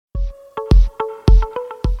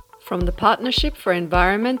From the Partnership for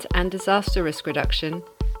Environment and Disaster Risk Reduction,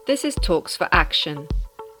 this is Talks for Action,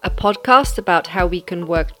 a podcast about how we can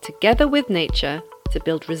work together with nature to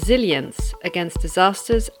build resilience against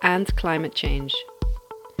disasters and climate change.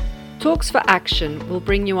 Talks for Action will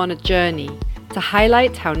bring you on a journey to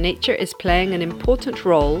highlight how nature is playing an important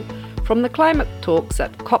role from the climate talks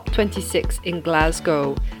at COP26 in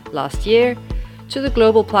Glasgow last year to the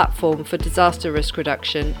Global Platform for Disaster Risk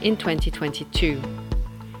Reduction in 2022.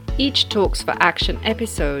 Each Talks for Action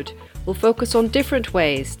episode will focus on different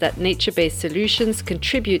ways that nature-based solutions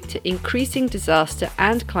contribute to increasing disaster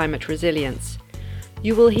and climate resilience.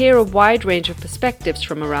 You will hear a wide range of perspectives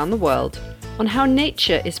from around the world on how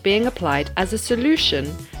nature is being applied as a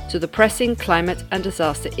solution to the pressing climate and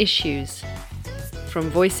disaster issues.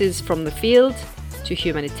 From voices from the field to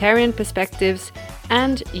humanitarian perspectives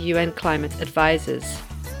and UN climate advisors.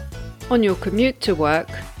 On your commute to work,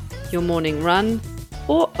 your morning run,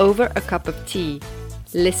 or over a cup of tea,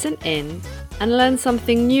 listen in and learn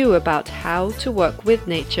something new about how to work with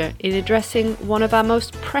nature in addressing one of our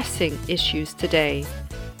most pressing issues today,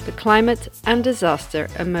 the climate and disaster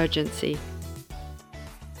emergency.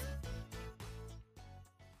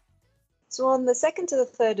 So on the 2nd to the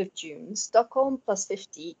 3rd of June, Stockholm Plus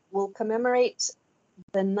 50 will commemorate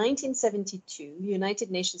the 1972 United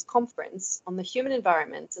Nations Conference on the Human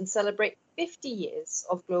Environment and celebrate 50 years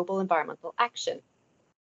of global environmental action.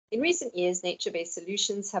 In recent years, nature-based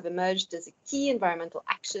solutions have emerged as a key environmental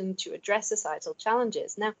action to address societal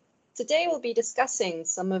challenges. Now, today we'll be discussing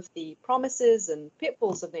some of the promises and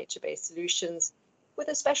pitfalls of nature-based solutions with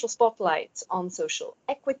a special spotlight on social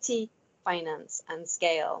equity, finance, and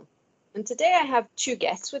scale. And today I have two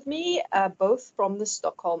guests with me, both from the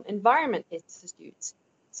Stockholm Environment Institute.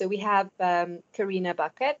 So we have Carina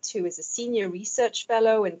Baquet, who is a senior research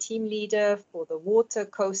fellow and team leader for the Water,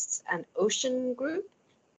 Coasts and Ocean Group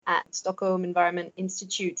at Stockholm Environment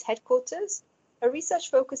Institute's headquarters. Her research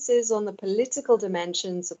focuses on the political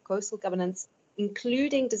dimensions of coastal governance,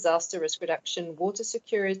 including disaster risk reduction, water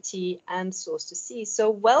security, and source to sea. So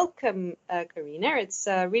welcome, Carina. It's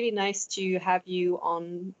really nice to have you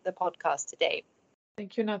on the podcast today.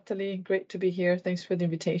 Thank you, Natalie. Great to be here. Thanks for the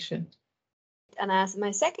invitation. And as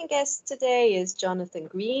my second guest today is Jonathan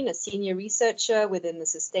Green, a senior researcher within the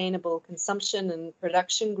Sustainable Consumption and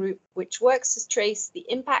Production Group, which works to trace the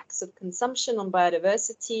impacts of consumption on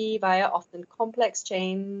biodiversity via often complex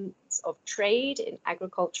chains of trade in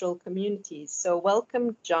agricultural communities. So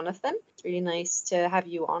welcome, Jonathan. It's really nice to have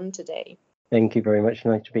you on today. Thank you very much.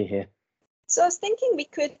 Nice to be here. So I was thinking we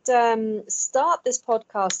could start this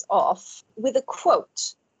podcast off with a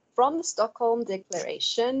quote from the Stockholm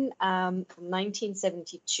Declaration from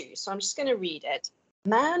 1972. So I'm just going to read it.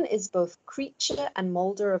 Man is both creature and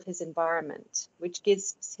molder of his environment, which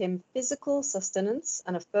gives him physical sustenance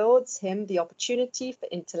and affords him the opportunity for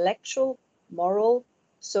intellectual, moral,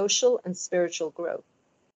 social, and spiritual growth.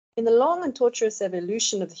 In the long and tortuous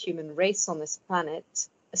evolution of the human race on this planet,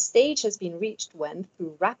 a stage has been reached when,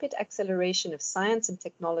 through rapid acceleration of science and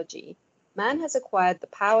technology, man has acquired the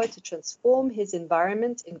power to transform his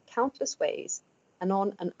environment in countless ways and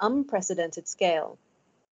on an unprecedented scale.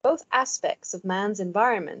 Both aspects of man's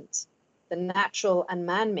environment, the natural and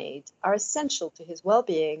man-made, are essential to his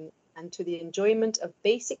well-being and to the enjoyment of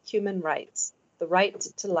basic human rights, the right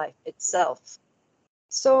to life itself.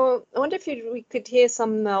 So I wonder if we could hear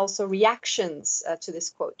some also reactions to this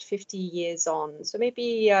quote 50 years on. So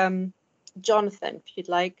maybe Jonathan, if you'd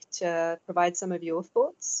like to provide some of your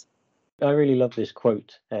thoughts. I really love this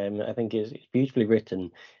quote. I think it's beautifully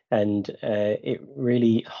written, and it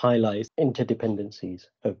really highlights interdependencies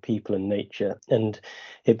of people and nature. And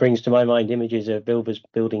it brings to my mind images of builders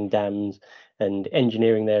building dams and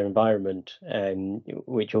engineering their environment,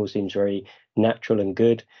 which all seems very natural and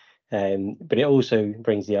good. But it also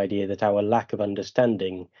brings the idea that our lack of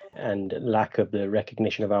understanding and lack of the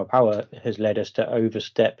recognition of our power has led us to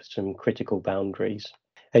overstep some critical boundaries.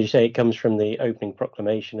 As you say, it comes from the opening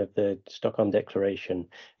proclamation of the Stockholm Declaration,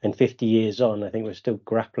 and 50 years on, I think we're still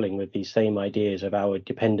grappling with these same ideas of our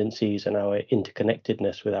dependencies and our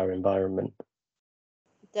interconnectedness with our environment.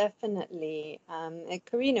 Definitely.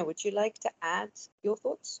 Carina, would you like to add your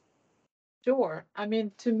thoughts? Sure.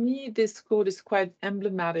 To me, this quote is quite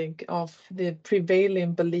emblematic of the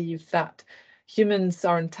prevailing belief that humans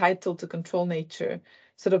are entitled to control nature,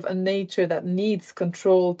 sort of a nature that needs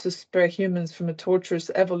control to spare humans from a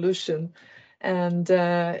torturous evolution. And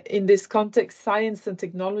in this context, science and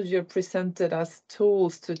technology are presented as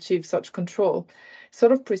tools to achieve such control.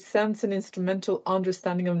 Sort of presents an instrumental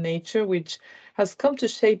understanding of nature, which has come to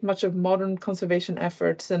shape much of modern conservation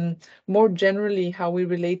efforts and more generally how we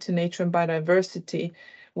relate to nature and biodiversity,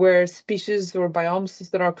 where species or biomes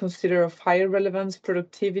that are considered of higher relevance,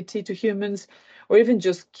 productivity to humans, or even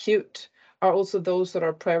just cute, are also those that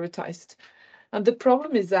are prioritized. And the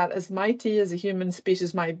problem is that as mighty as a human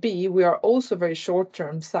species might be, we are also very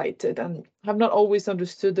short-term sighted and have not always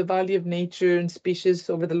understood the value of nature and species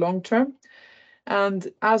over the long term.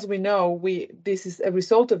 And as we know, this is a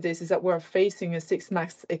result of this is that we're facing a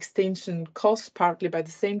 6-max extinction caused partly by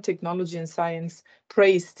the same technology and science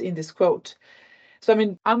praised in this quote. So, I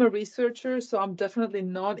mean, I'm a researcher, so I'm definitely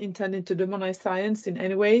not intending to demonize science in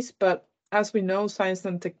any ways, but as we know, science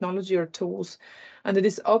and technology are tools, and it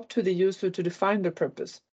is up to the user to define their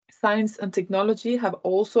purpose. Science and technology have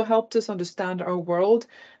also helped us understand our world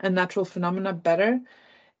and natural phenomena better,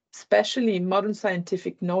 especially modern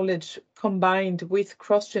scientific knowledge combined with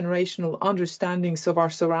cross-generational understandings of our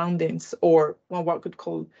surroundings, or what we could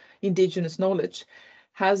call indigenous knowledge,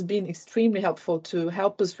 has been extremely helpful to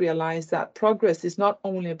help us realize that progress is not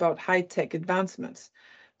only about high-tech advancements.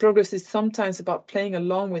 Progress is sometimes about playing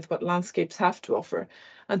along with what landscapes have to offer.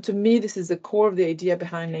 And to me, this is the core of the idea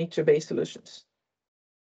behind nature-based solutions.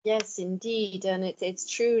 Yes, indeed, and it's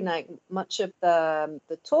true. Like much of the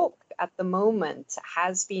talk at the moment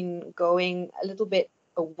has been going a little bit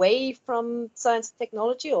away from science and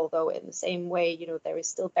technology, although in the same way, there is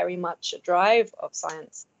still very much a drive of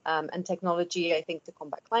science and technology, I think, to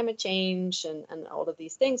combat climate change and all of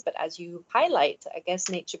these things. But as you highlight, I guess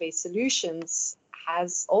nature-based solutions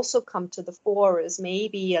has also come to the fore as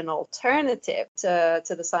maybe an alternative to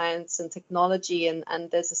the science and technology. And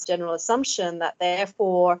there's this general assumption that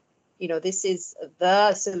therefore, this is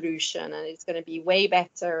the solution and it's going to be way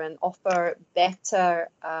better and offer better,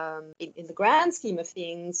 in the grand scheme of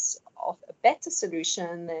things, of a better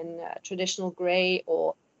solution than traditional grey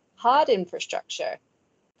or hard infrastructure.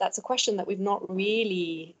 That's a question that we've not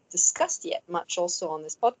really discussed yet much also on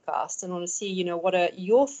this podcast. And I want to see, what are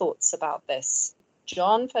your thoughts about this?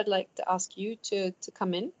 John, if I'd like to ask you to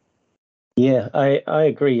come in. Yeah, I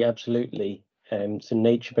agree, absolutely. So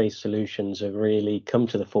nature-based solutions have really come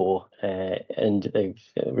to the fore, and they've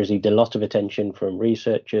received a lot of attention from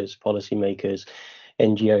researchers, policymakers,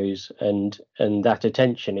 NGOs, and that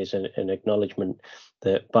attention is an acknowledgement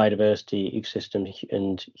that biodiversity, ecosystems,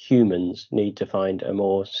 and humans need to find a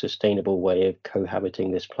more sustainable way of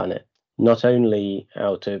cohabiting this planet, not only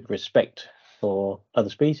out of respect for other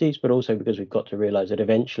species, but also because we've got to realize that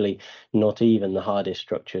eventually not even the hardest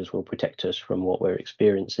structures will protect us from what we're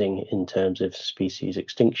experiencing in terms of species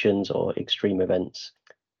extinctions or extreme events.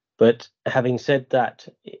 But having said that,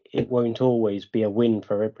 it won't always be a win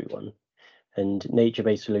for everyone. And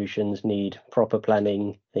nature-based solutions need proper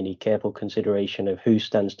planning. They need careful consideration of who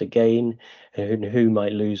stands to gain and who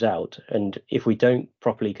might lose out. And if we don't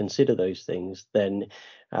properly consider those things, then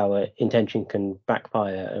our intention can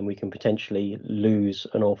backfire and we can potentially lose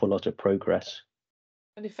an awful lot of progress.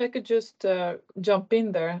 And if I could just jump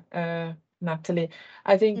in there, Natalie,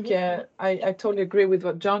 I think I totally agree with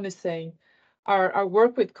what John is saying. Our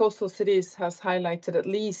work with coastal cities has highlighted at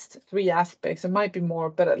least 3 aspects. There might be more,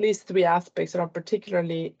 but at least 3 aspects that are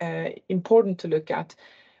particularly important to look at.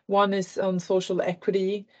 One is on social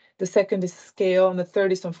equity, the second is scale, and the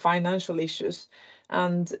third is on financial issues.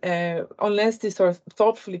 And unless these are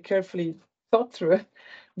carefully thought through,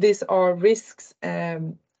 these are risks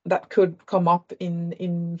that could come up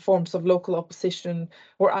in forms of local opposition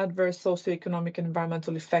or adverse socioeconomic and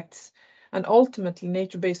environmental effects. And ultimately,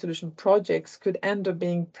 nature-based solution projects could end up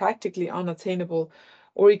being practically unattainable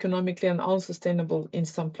or economically unsustainable in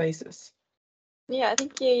some places. Yeah, I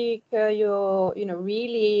think you're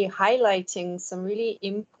really highlighting some really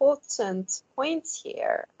important points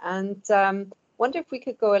here, and wonder if we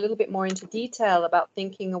could go a little bit more into detail about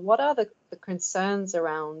thinking of what are the concerns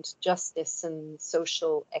around justice and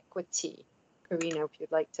social equity. Karina, if you'd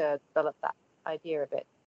like to develop that idea a bit.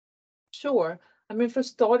 Sure. I mean, for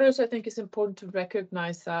starters, I think it's important to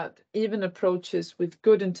recognize that even approaches with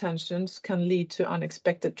good intentions can lead to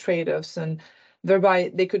unexpected trade-offs, and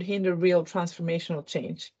thereby they could hinder real transformational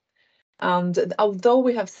change. And although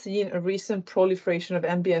we have seen a recent proliferation of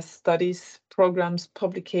NBS studies, programs,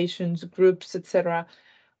 publications, groups, etc.,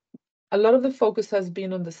 a lot of the focus has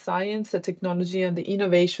been on the science, the technology, and the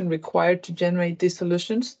innovation required to generate these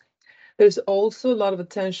solutions. There's also a lot of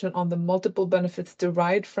attention on the multiple benefits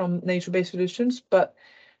derived from nature-based solutions, but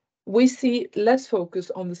we see less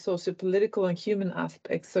focus on the socio-political and human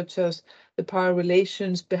aspects, such as the power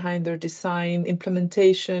relations behind their design,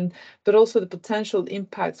 implementation, but also the potential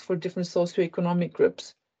impacts for different socioeconomic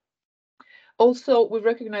groups. Also, we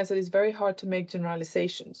recognize that it's very hard to make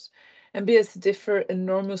generalizations. NBS differ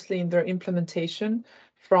enormously in their implementation.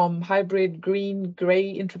 from hybrid green-gray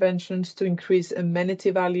interventions to increase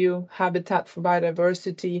amenity value, habitat for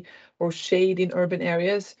biodiversity, or shade in urban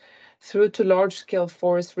areas, through to large-scale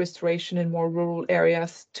forest restoration in more rural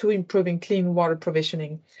areas, to improving clean water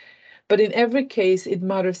provisioning. But in every case, it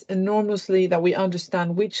matters enormously that we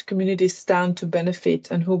understand which communities stand to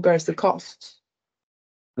benefit and who bears the costs.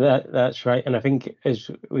 That's right. And I think, as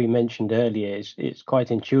we mentioned earlier, it's quite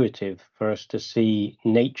intuitive for us to see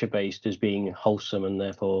nature-based as being wholesome and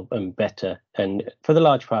therefore better. And for the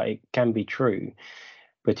large part, it can be true.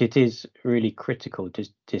 But it is really critical to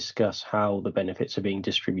discuss how the benefits are being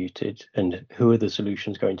distributed and who are the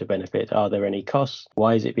solutions going to benefit. Are there any costs?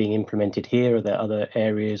 Why is it being implemented here? Are there other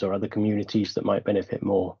areas or other communities that might benefit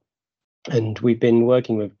more? And we've been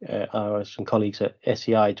working with some colleagues at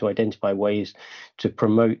SEI to identify ways to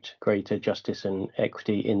promote greater justice and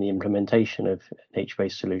equity in the implementation of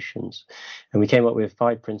nature-based solutions. And we came up with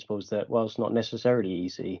 5 principles that, whilst not necessarily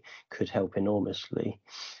easy, could help enormously.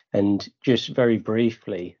 And just very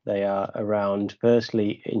briefly, they are around,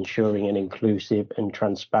 firstly, ensuring an inclusive and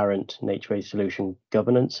transparent nature-based solution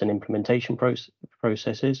governance and implementation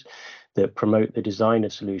processes that promote the design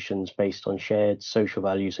of solutions based on shared social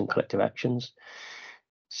values and collective actions.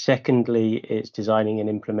 Secondly, it's designing and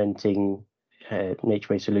implementing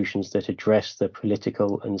nature-based solutions that address the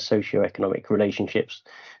political and socio-economic relationships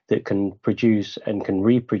that can produce and can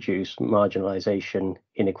reproduce marginalization,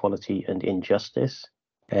 inequality, and injustice.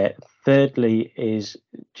 Thirdly is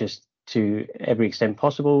just, to every extent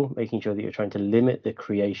possible, making sure that you're trying to limit the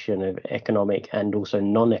creation of economic and also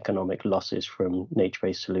non-economic losses from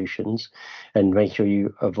nature-based solutions, and make sure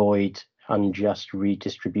you avoid unjust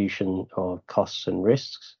redistribution of costs and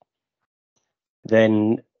risks.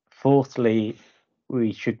 Then fourthly,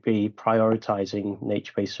 we should be prioritizing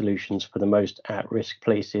nature-based solutions for the most at-risk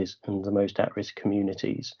places and the most at-risk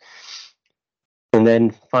communities. And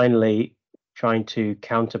then finally, trying to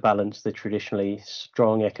counterbalance the traditionally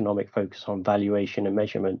strong economic focus on valuation and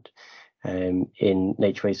measurement in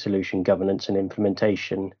nature-based solution governance and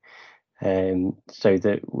implementation, so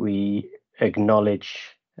that we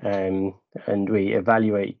acknowledge and we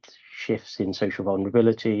evaluate shifts in social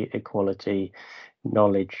vulnerability, equality,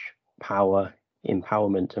 knowledge, power,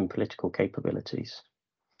 empowerment, and political capabilities.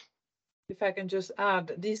 If I can just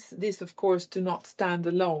add, these of course do not stand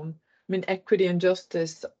alone. I mean, equity and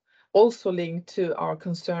justice also linked to our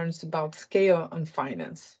concerns about scale and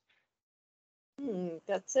finance.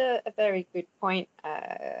 That's a very good point,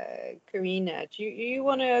 Karina. Do you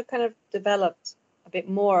want to kind of develop a bit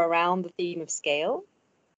more around the theme of scale?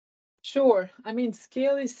 Sure. I mean,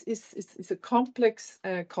 scale is a complex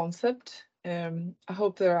concept. I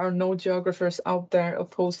hope there are no geographers out there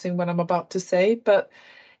opposing what I'm about to say, but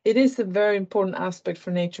it is a very important aspect for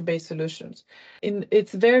nature-based solutions. In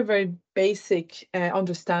its very, very basic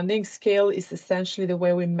understanding, scale is essentially the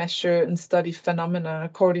way we measure and study phenomena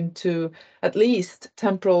according to at least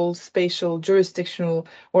temporal, spatial, jurisdictional,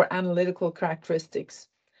 or analytical characteristics.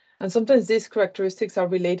 And sometimes these characteristics are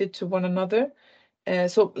related to one another.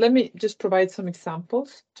 So let me just provide some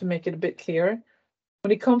examples to make it a bit clearer.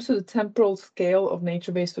 When it comes to the temporal scale of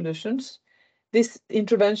nature-based solutions, these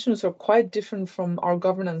interventions are quite different from our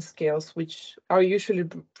governance scales, which are usually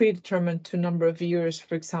predetermined to a number of years,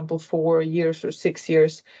 for example, 4 years or 6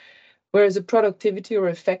 years, whereas the productivity or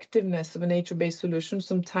effectiveness of a nature-based solution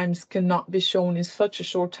sometimes cannot be shown in such a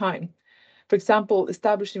short time. For example,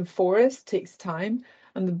 establishing forests takes time,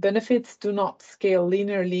 and the benefits do not scale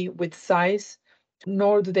linearly with size,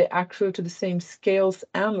 nor do they accrue to the same scales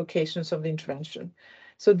and locations of the intervention.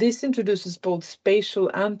 So this introduces both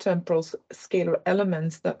spatial and temporal scalar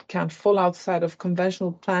elements that can fall outside of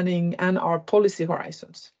conventional planning and our policy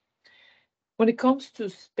horizons. When it comes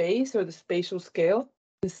to space or the spatial scale,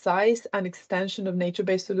 the size and extension of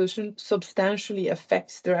nature-based solutions substantially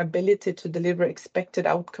affects their ability to deliver expected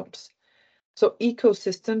outcomes. So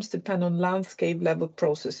ecosystems depend on landscape level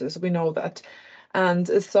processes, we know that. And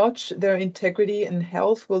as such, their integrity and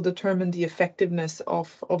health will determine the effectiveness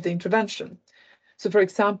of the intervention. So, for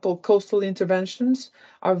example, coastal interventions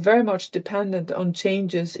are very much dependent on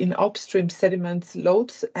changes in upstream sediment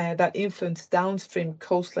loads that influence downstream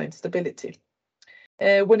coastline stability.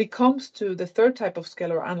 When it comes to the third type of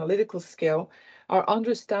scale, or analytical scale, our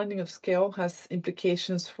understanding of scale has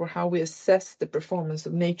implications for how we assess the performance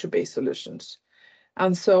of nature-based solutions.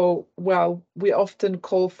 And so, while we often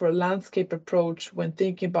call for a landscape approach when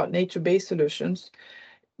thinking about nature-based solutions,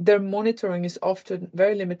 their monitoring is often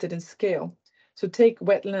very limited in scale. So take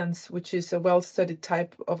wetlands, which is a well-studied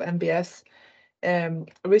type of NBS.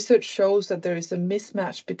 Research shows that there is a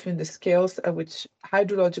mismatch between the scales at which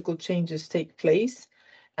hydrological changes take place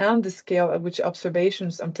and the scale at which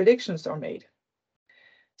observations and predictions are made.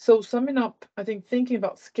 So summing up, I think thinking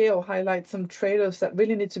about scale highlights some trade-offs that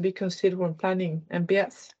really need to be considered when planning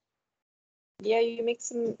NBS. Yeah, you make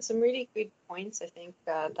some really good points. I think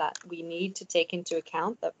that we need to take into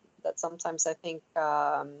account that sometimes I think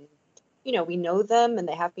we know them and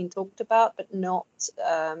they have been talked about, but not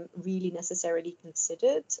really necessarily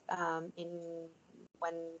considered in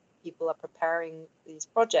when people are preparing these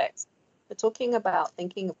projects. But talking about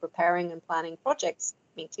thinking of preparing and planning projects,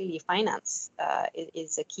 I mean, clearly finance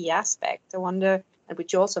is a key aspect. I wonder, and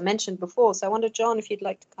which you also mentioned before. So I wonder, John, if you'd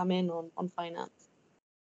like to come in on finance.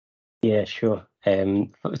 Yeah, sure.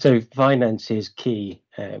 So finance is key.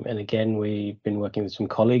 And again, we've been working with some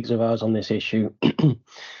colleagues of ours on this issue.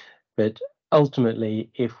 But ultimately,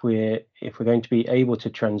 if we're going to be able to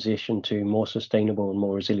transition to more sustainable and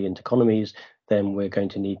more resilient economies, then we're going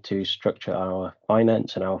to need to structure our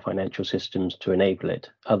finance and our financial systems to enable it.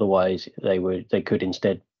 Otherwise, they could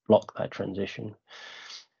instead block that transition.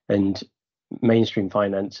 And mainstream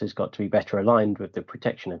finance has got to be better aligned with the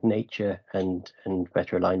protection of nature and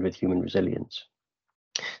better aligned with human resilience.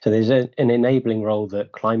 So there's an enabling role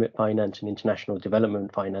that climate finance and international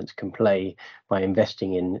development finance can play by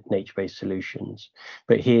investing in nature-based solutions.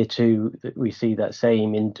 But here too, we see that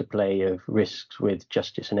same interplay of risks with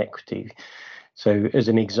justice and equity. So as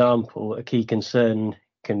an example, a key concern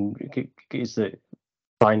is that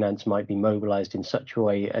finance might be mobilized in such a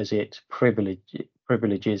way as it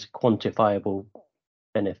privileges quantifiable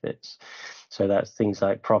benefits. So that's things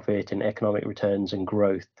like profit and economic returns and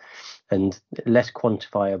growth, and less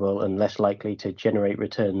quantifiable and less likely to generate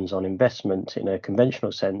returns on investment in a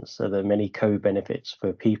conventional sense are the many co-benefits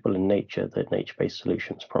for people and nature that nature-based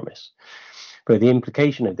solutions promise. But the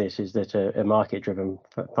implication of this is that a market-driven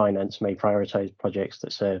finance may prioritize projects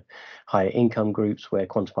that serve higher income groups where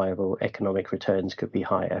quantifiable economic returns could be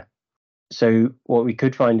higher. So what we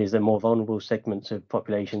could find is that more vulnerable segments of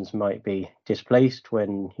populations might be displaced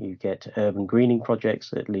when you get urban greening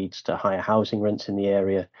projects that leads to higher housing rents in the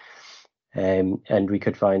area. And we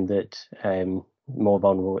could find that more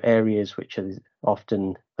vulnerable areas, which are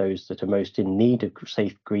often those that are most in need of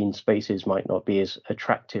safe green spaces, might not be as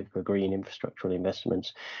attractive for green infrastructural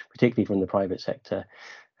investments, particularly from the private sector,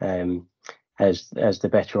 as the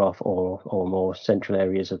better off or more central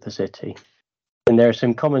areas of the city. And there are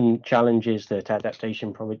some common challenges that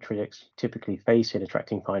adaptation projects typically face in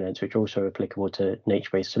attracting finance, which are also applicable to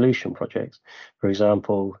nature-based solution projects. For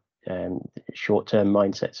example, short-term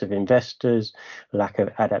mindsets of investors, lack of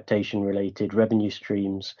adaptation-related revenue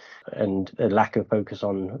streams, and a lack of focus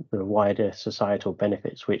on the wider societal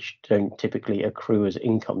benefits, which don't typically accrue as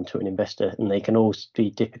income to an investor, and they can also be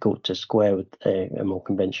difficult to square with a more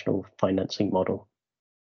conventional financing model.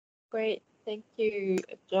 Great. Thank you,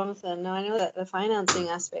 Jonathan. Now, I know that the financing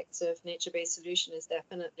aspects of nature-based solution is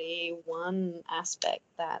definitely one aspect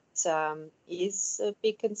that is a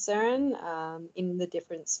big concern in the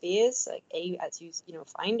different spheres. Like as you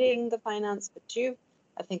finding the finance, but two,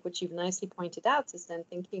 I think what you've nicely pointed out is then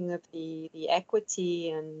thinking of the equity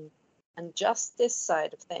and justice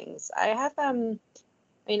side of things. I have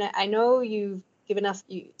I know you've given us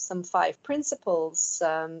some 5 principles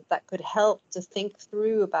that could help to think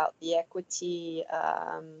through about the equity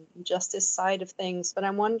justice side of things. But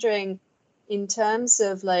I'm wondering, in terms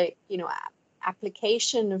of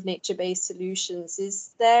application of nature-based solutions,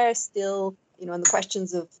 is there still, in the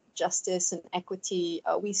questions of justice and equity,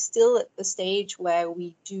 are we still at the stage where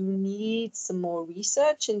we do need some more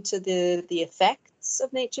research into the effects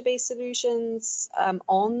of nature-based solutions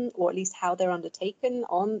on, or at least how they're undertaken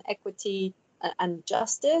on equity and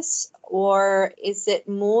justice? Or is it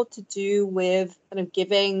more to do with kind of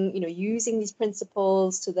giving, using these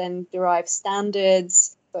principles to then derive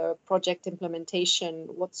standards for project implementation?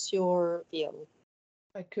 What's your feel?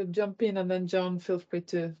 I could jump in, and then John, feel free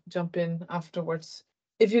to jump in afterwards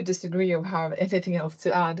if you disagree or have anything else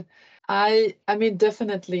to add. I mean,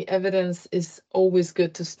 definitely evidence is always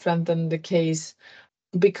good to strengthen the case,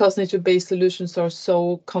 because nature-based solutions are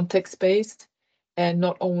so context-based, and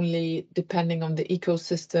not only depending on the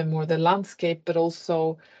ecosystem or the landscape, but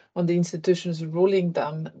also on the institutions ruling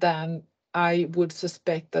them, then I would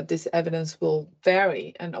suspect that this evidence will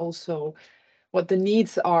vary, and also what the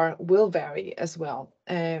needs are will vary as well.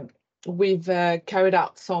 We've carried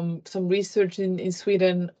out some research in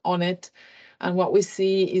Sweden on it, and what we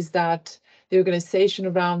see is that the organization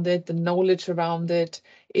around it, the knowledge around it,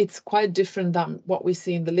 it's quite different than what we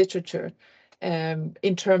see in the literature.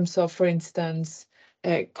 In terms of, for instance,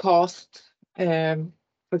 cost, for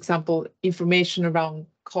example, information around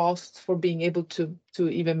costs for being able to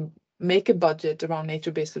even make a budget around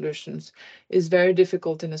nature-based solutions is very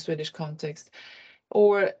difficult in a Swedish context.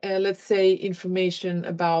 Or let's say information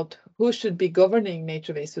about who should be governing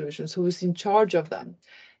nature-based solutions, who is in charge of them.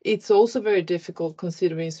 It's also very difficult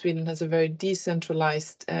considering Sweden has a very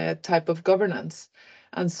decentralized type of governance.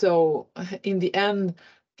 And so in the end,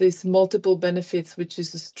 these multiple benefits, which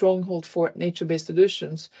is a stronghold for nature-based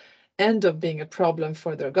solutions, end up being a problem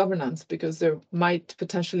for their governance, because there might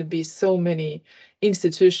potentially be so many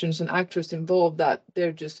institutions and actors involved that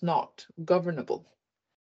they're just not governable.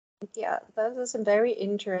 Yeah, those are some very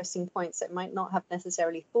interesting points that might not have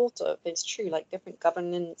necessarily thought of. It's true, like different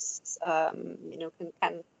governance,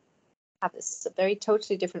 can have this very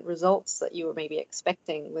totally different results that you were maybe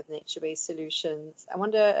expecting with nature-based solutions. I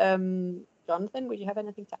wonder, Jonathan, would you have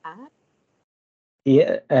anything to add?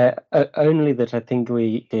 Yeah, only that I think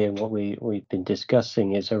what we've been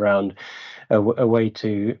discussing is around a way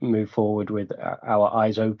to move forward with our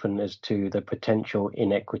eyes open as to the potential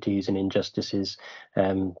inequities and injustices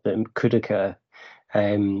that could occur.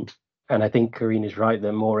 And I think Corinne is right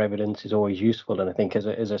that more evidence is always useful. And I think as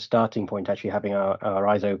a starting point, actually having our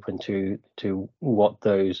eyes open to what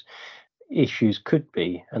those issues could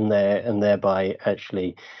be, and thereby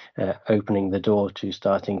actually opening the door to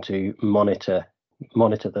starting to monitor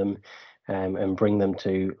them and bring them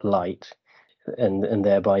to light, and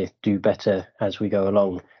thereby do better as we go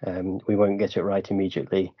along. We won't get it right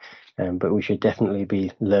immediately, but we should definitely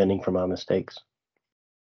be learning from our mistakes.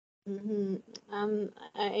 Mm-hmm.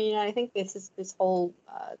 I think this whole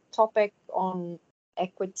topic on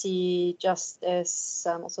equity, justice,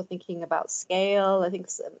 also thinking about scale. I think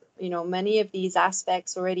many of these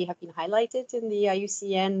aspects already have been highlighted in the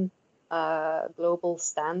IUCN global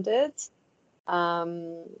standards.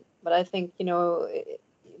 But I think it's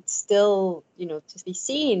still to be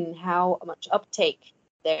seen how much uptake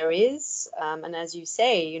there is, and as you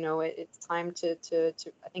say, it's time to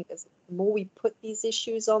I think as the more we put these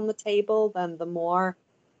issues on the table, then the more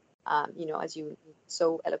as you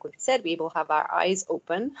so eloquently said, we will have our eyes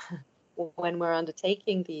open when we're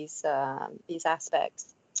undertaking these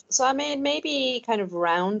aspects. So I mean, maybe kind of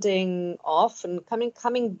rounding off and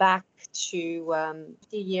coming back to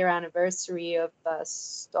the year anniversary of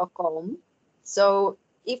Stockholm. So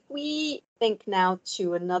if we think now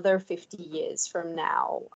to another 50 years from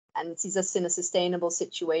now and sees us in a sustainable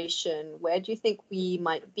situation, where do you think we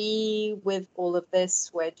might be with all of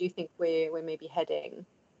this? Where do you think we're maybe heading?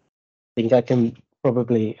 I think I can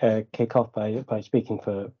probably kick off by speaking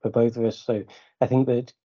for both of us. So I think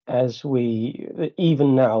that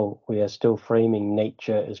even now, we are still framing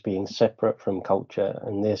nature as being separate from culture,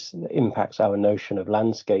 and this impacts our notion of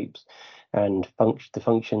landscapes and the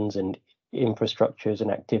functions and infrastructures and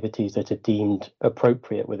activities that are deemed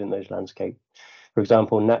appropriate within those landscapes. For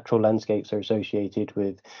example, natural landscapes are associated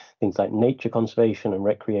with things like nature conservation and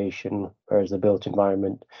recreation, whereas the built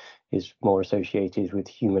environment is more associated with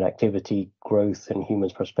human activity, growth, and human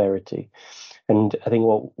prosperity. And I think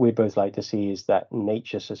what we'd both like to see is that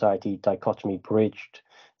nature-society dichotomy bridged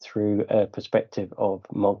through a perspective of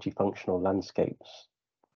multifunctional landscapes.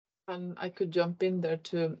 And I could jump in there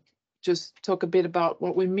to just talk a bit about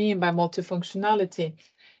what we mean by multifunctionality.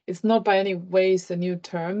 It's not by any ways a new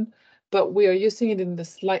term, but we are using it in a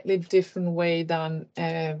slightly different way than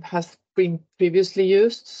has been previously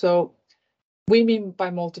used. So we mean by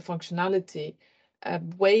multifunctionality a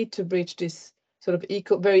way to bridge this sort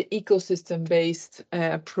of very ecosystem-based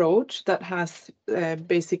approach that has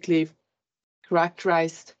basically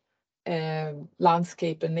characterized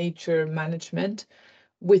landscape and nature management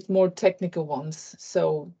with more technical ones.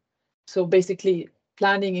 So basically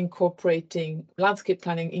landscape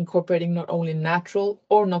planning incorporating not only natural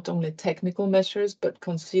or not only technical measures, but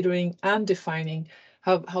considering and defining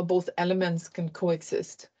how both elements can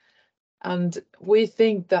coexist. And we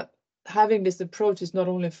think that having this approach is not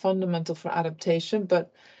only fundamental for adaptation,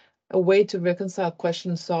 but a way to reconcile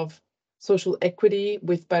questions of social equity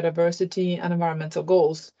with biodiversity and environmental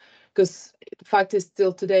goals. Because the fact is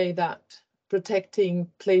still today that protecting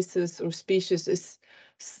places or species is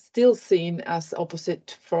still seen as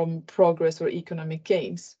opposite from progress or economic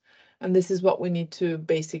gains. And this is what we need to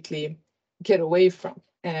basically get away from.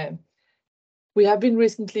 We have been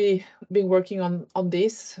recently working on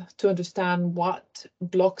this to understand what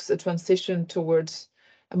blocks a transition towards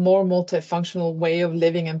a more multifunctional way of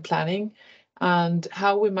living and planning, and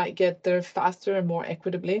how we might get there faster and more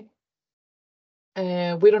equitably.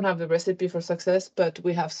 We don't have the recipe for success, but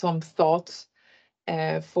we have some thoughts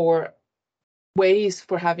for ways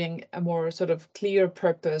for having a more sort of clear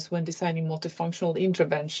purpose when designing multifunctional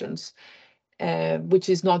interventions. which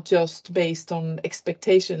is not just based on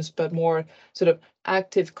expectations, but more sort of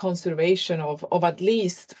active consideration of at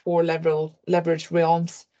least 4 leverage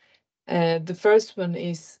realms. The first one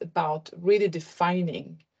is about really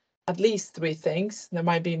defining at least 3 things. There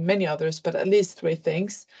might be many others, but at least 3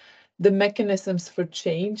 things. The mechanisms for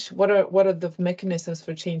change. What are the mechanisms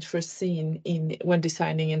for change foreseen when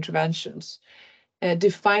designing interventions?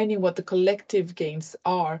 Defining what the collective gains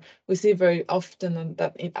are. We see very often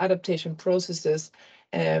that in adaptation processes,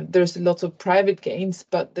 there's lots of private gains,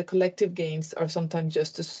 but the collective gains are sometimes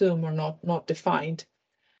just assumed or not defined.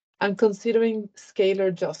 And considering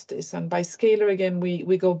scalar justice, and by scalar again,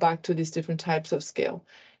 we go back to these different types of scale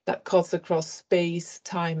that cuts across space,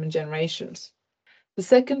 time, and generations. The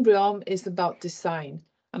second realm is about design.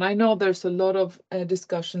 And I know there's a lot of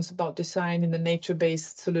discussions about design in the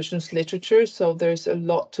nature-based solutions literature, so there's a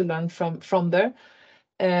lot to learn from there.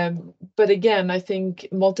 But again, I think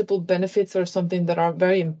multiple benefits are something that are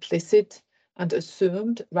very implicit and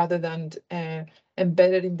assumed rather than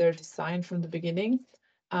embedded in their design from the beginning.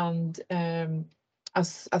 And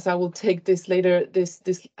as I will take this later, this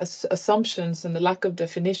assumptions and the lack of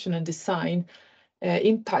definition and design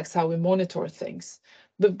impacts how we monitor things.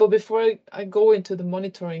 But before I go into the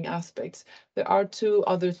monitoring aspects, there are 2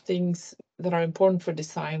 other things that are important for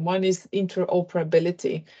design. One is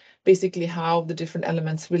interoperability, basically how the different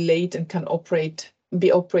elements relate and can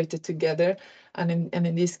be operated together. And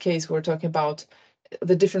in this case, we're talking about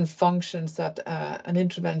the different functions that an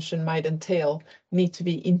intervention might entail need to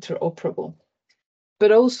be interoperable.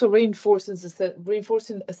 But also reinforcing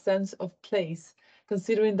a sense of place,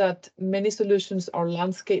 considering that many solutions are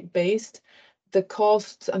landscape-based. The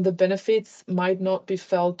costs and the benefits might not be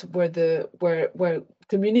felt where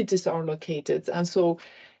communities are located, and so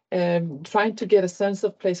trying to get a sense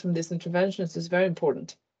of place from these interventions is very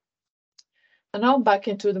important. And now back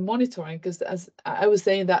into the monitoring, because as I was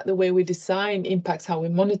saying, that the way we design impacts how we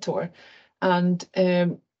monitor, and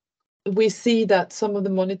we see that some of the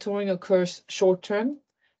monitoring occurs short term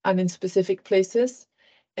and in specific places.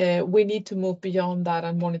 We need to move beyond that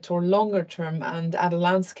and monitor longer term and at a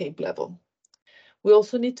landscape level. We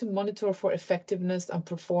also need to monitor for effectiveness and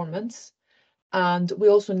performance. And we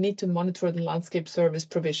also need to monitor the landscape service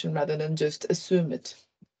provision rather than just assume it.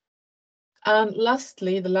 And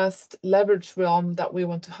lastly, the last leverage realm that we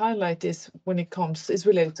want to highlight is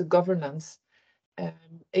related to governance.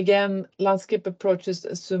 Again, landscape approaches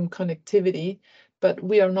assume connectivity, but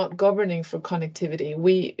we are not governing for connectivity.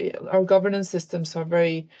 Our governance systems are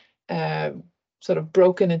very sort of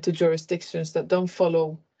broken into jurisdictions that don't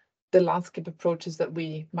follow the landscape approaches that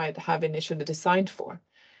we might have initially designed for.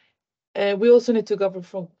 We also need to govern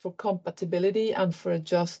for compatibility and for a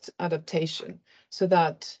just adaptation, so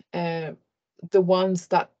that the ones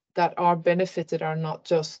that are benefited are not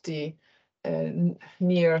just the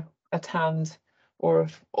near at hand or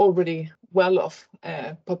already well-off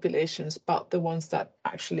populations, but the ones that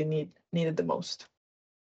actually needed the most.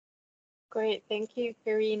 Great, thank you,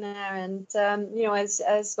 Karina. And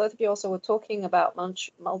as both of you also were talking about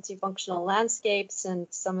multifunctional landscapes and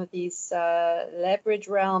some of these leverage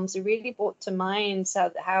realms, it really brought to mind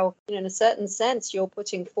how in a certain sense you're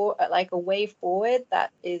putting forward like a way forward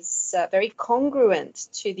that is very congruent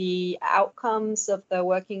to the outcomes of the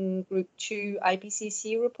Working Group 2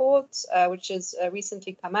 IPCC report, which has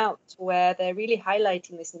recently come out, where they're really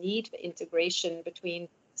highlighting this need for integration between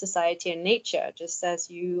society and nature, just as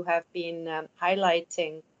you have been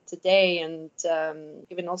highlighting today, and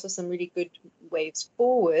given also some really good ways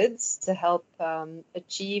forwards to help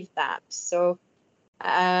achieve that. So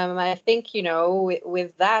I think,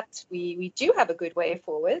 with that, we do have a good way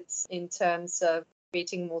forwards in terms of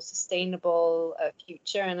creating a more sustainable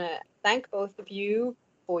future. And I thank both of you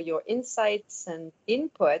for your insights and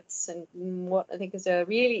inputs, and what I think is a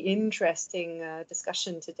really interesting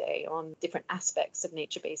discussion today on different aspects of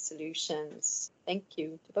nature-based solutions. Thank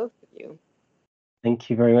you to both of you. Thank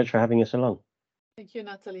you very much for having us along. Thank you,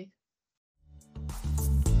 Natalie.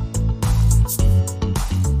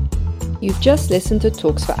 You've just listened to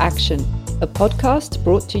Talks for Action, a podcast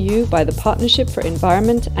brought to you by the Partnership for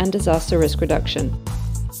Environment and Disaster Risk Reduction.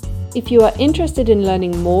 If you are interested in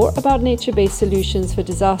learning more about nature-based solutions for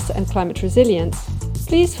disaster and climate resilience,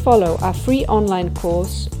 please follow our free online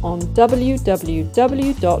course on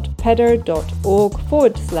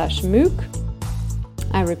www.pedr.org/MOOC.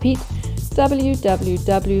 I repeat,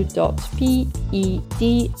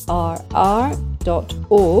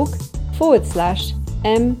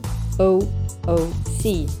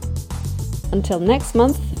 Until next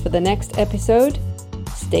month for the next episode,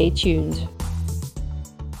 stay tuned.